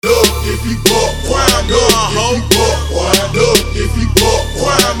if you walk, wind up, if you walk, wind up, if you walk,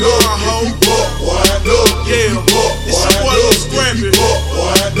 wind up, if you walk, wind up, yeah, it's your boy Lil Scrappy,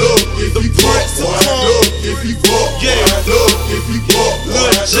 wind up, if you walk, wind up, if you walk, wind up, if you walk, Lil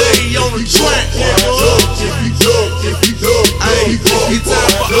J on the track, wind up, if you duck, if you duck, hey, it's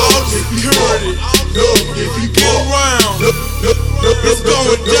time for all security, if you get around, it's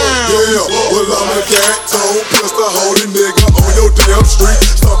going down. Yeah, well I'm a cat tone, pistol holding nigga on your damn street.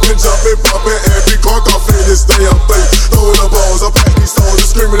 Stomping, jumping, bumping, every car off in this damn thing. Throwing the balls, I pack these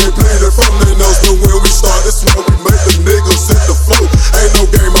soldiers, screaming and bleeding from their nose. But when we start to smoke, we make the niggas hit the flow. Ain't no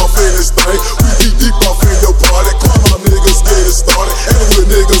game off in this thing. We be deep off in your party. Call my niggas get it started. And with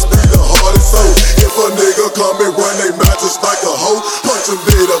niggas be the hardest. So if a nigga come and run they mouth just like a hoe, punch him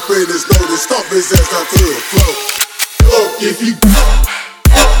dead up in his nose and stomp his ass down to the floor. If you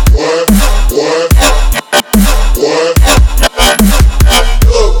what?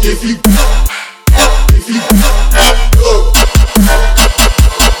 If you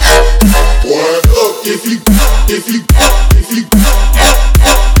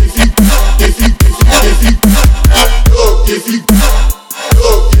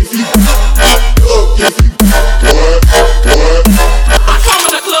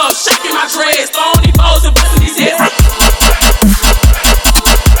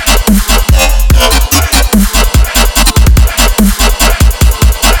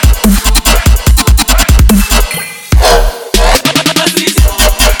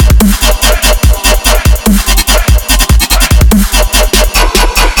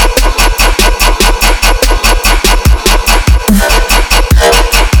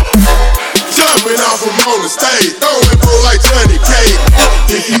on the stage, throwing bro like Johnny Cage.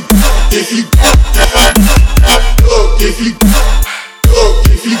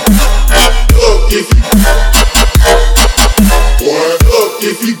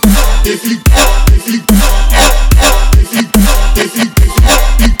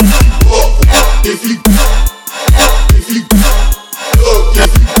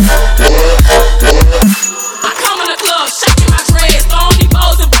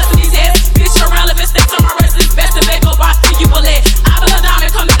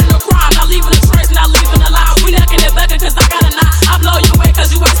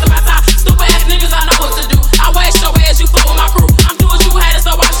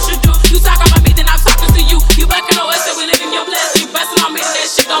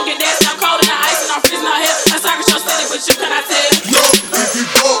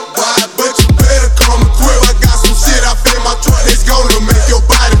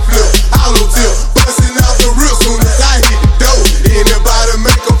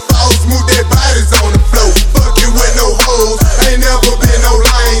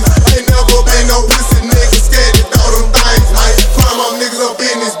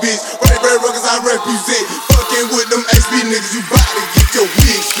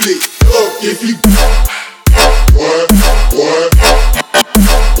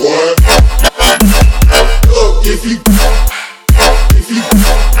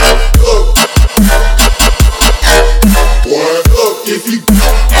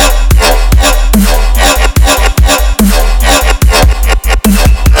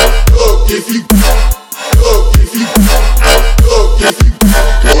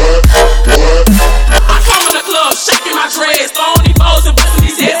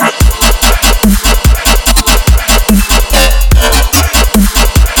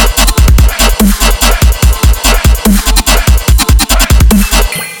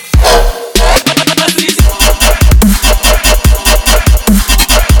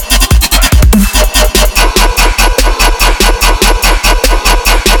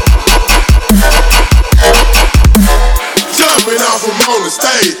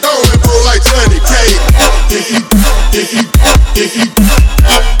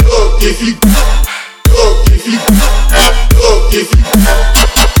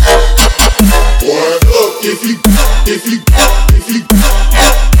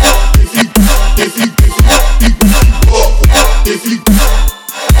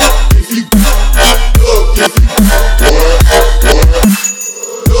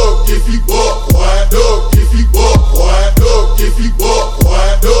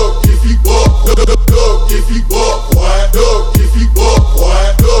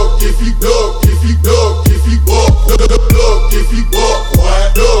 if you walk,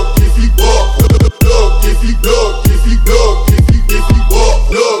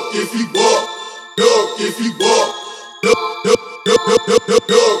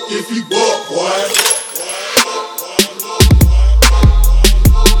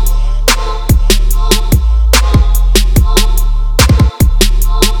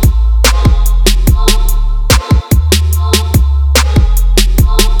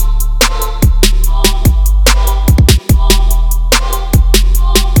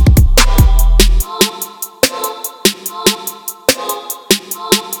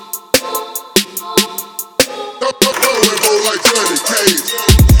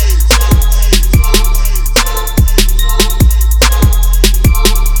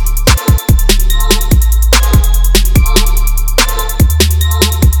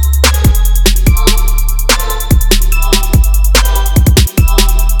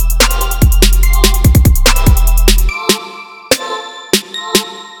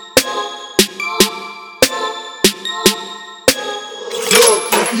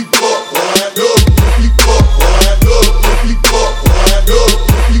 if you buck,